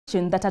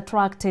that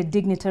attracted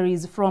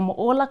dignitaries from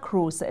all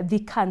across the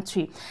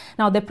country.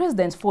 Now, the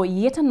president for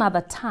yet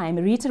another time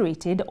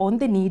reiterated on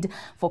the need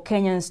for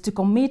Kenyans to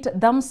commit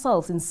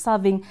themselves in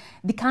serving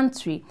the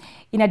country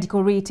in a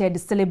decorated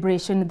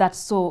celebration that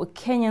saw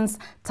Kenyans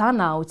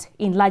turn out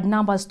in large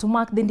numbers to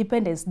mark the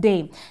Independence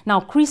Day. Now,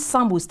 Chris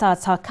Sambu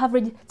starts our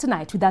coverage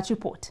tonight with that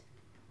report.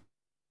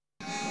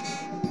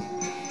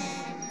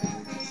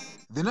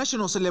 The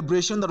national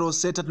celebration that was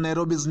set at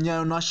Nairobi's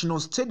Nyayo National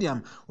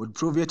Stadium would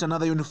prove yet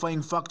another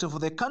unifying factor for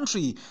the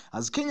country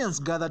as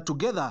Kenyans gathered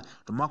together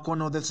to mark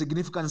one of the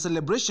significant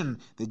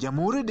celebrations, the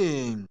Jamhuri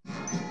Day.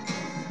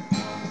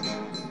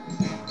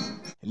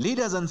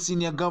 Leaders and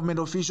senior government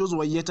officials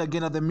were yet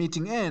again at the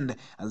meeting end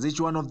as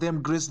each one of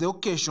them graced the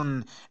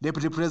occasion.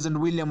 Deputy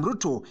President William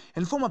Ruto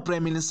and former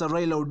Prime Minister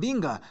Raila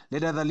Odinga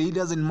led other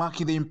leaders in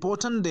marking the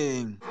important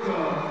day.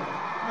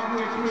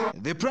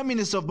 The Prime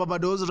Minister of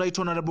Barbados, Right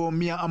Honorable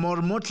Mia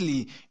Amor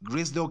Motley,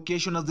 graced the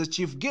occasion as the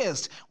chief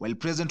guest, while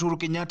President Uhuru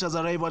Kenyatta's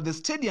arrival at the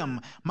stadium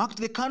marked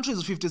the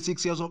country's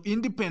 56 years of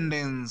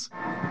independence.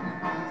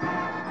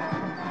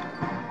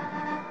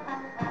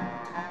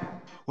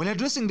 When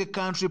addressing the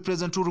country,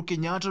 President Uhuru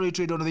Kenyatta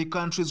reiterated on the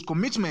country's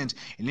commitment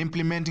in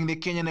implementing the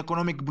Kenyan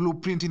economic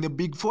blueprint in the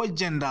Big Four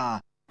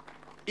agenda.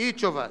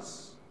 Each of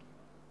us,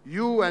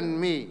 you and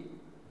me,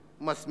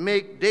 must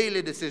make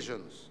daily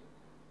decisions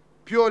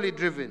purely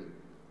driven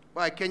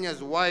by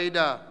Kenya's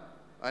wider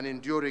and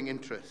enduring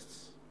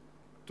interests.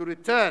 To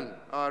return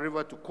our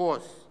river to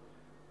course,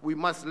 we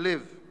must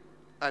live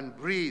and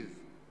breathe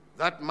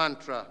that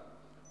mantra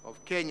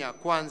of Kenya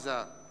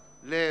Kwanza,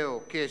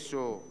 Leo,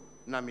 Kesho,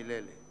 na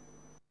Milele.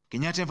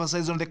 Kenyatta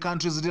emphasized on the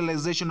country's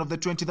realization of the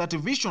 2030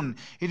 vision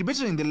in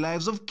bettering the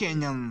lives of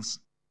Kenyans.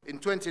 In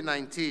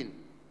 2019,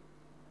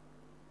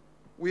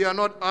 we are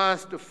not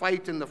asked to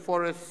fight in the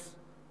forests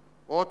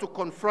or to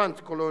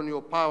confront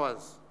colonial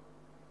powers.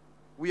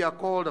 We are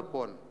called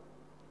upon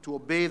to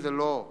obey the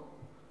law,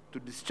 to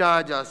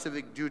discharge our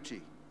civic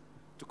duty,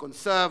 to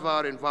conserve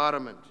our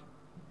environment,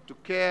 to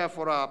care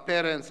for our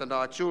parents and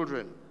our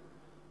children,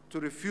 to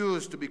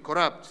refuse to be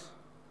corrupt,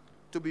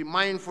 to be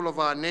mindful of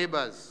our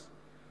neighbors,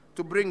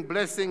 to bring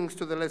blessings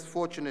to the less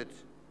fortunate,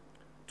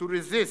 to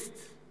resist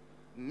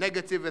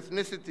negative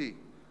ethnicity,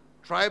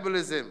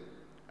 tribalism,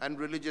 and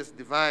religious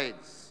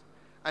divides,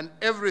 and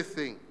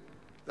everything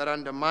that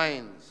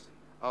undermines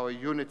our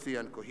unity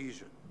and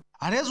cohesion.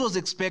 And as was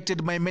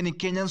expected by many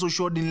Kenyans who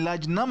showed in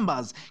large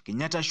numbers,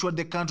 Kenyatta assured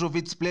the country of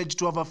its pledge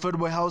to have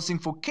affordable housing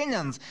for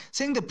Kenyans,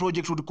 saying the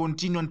project would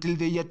continue until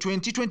the year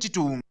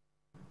 2022.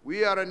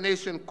 We are a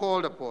nation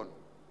called upon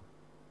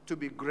to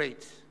be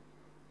great,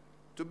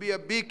 to be a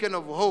beacon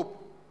of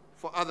hope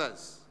for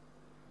others,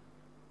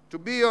 to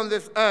be on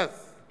this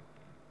earth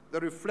the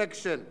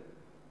reflection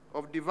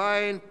of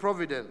divine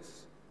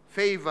providence,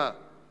 favor,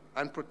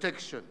 and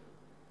protection,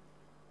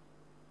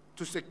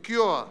 to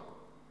secure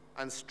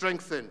and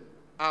strengthen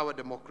our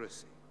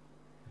democracy.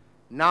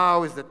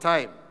 Now is the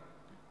time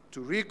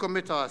to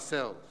recommit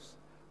ourselves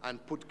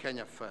and put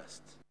Kenya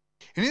first.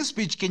 In his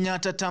speech,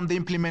 Kenyatta termed the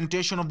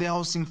implementation of the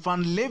Housing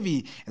Fund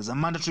levy as a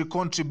mandatory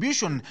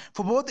contribution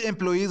for both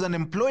employees and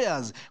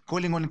employers,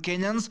 calling on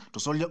Kenyans to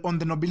soldier on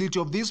the nobility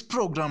of this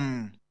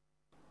program.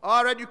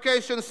 Our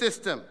education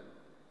system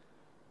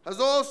has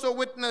also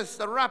witnessed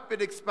a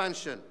rapid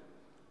expansion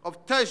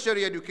of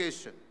tertiary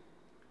education,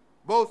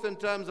 both in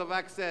terms of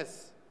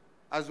access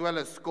as well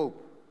as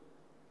scope.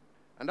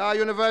 And our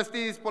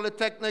universities,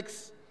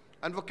 polytechnics,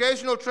 and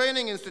vocational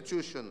training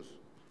institutions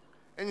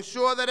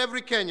ensure that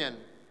every Kenyan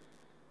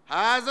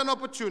has an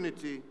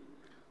opportunity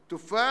to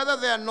further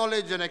their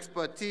knowledge and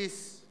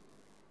expertise,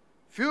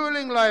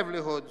 fueling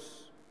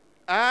livelihoods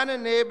and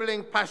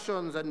enabling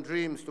passions and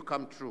dreams to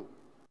come true.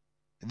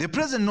 The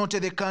president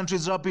noted the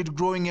country's rapid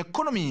growing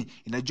economy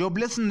in a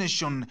jobless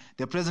nation.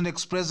 The president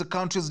expressed the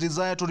country's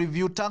desire to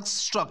review tax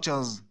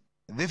structures.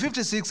 The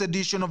 56th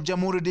edition of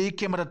Jamhuri Day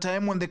came at a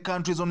time when the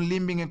country is on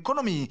limping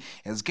economy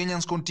as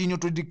Kenyans continue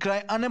to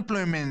decry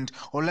unemployment.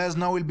 All eyes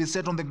now will be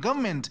set on the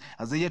government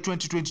as the year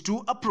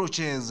 2022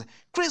 approaches.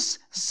 Chris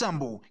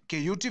Sambu,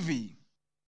 KUTV.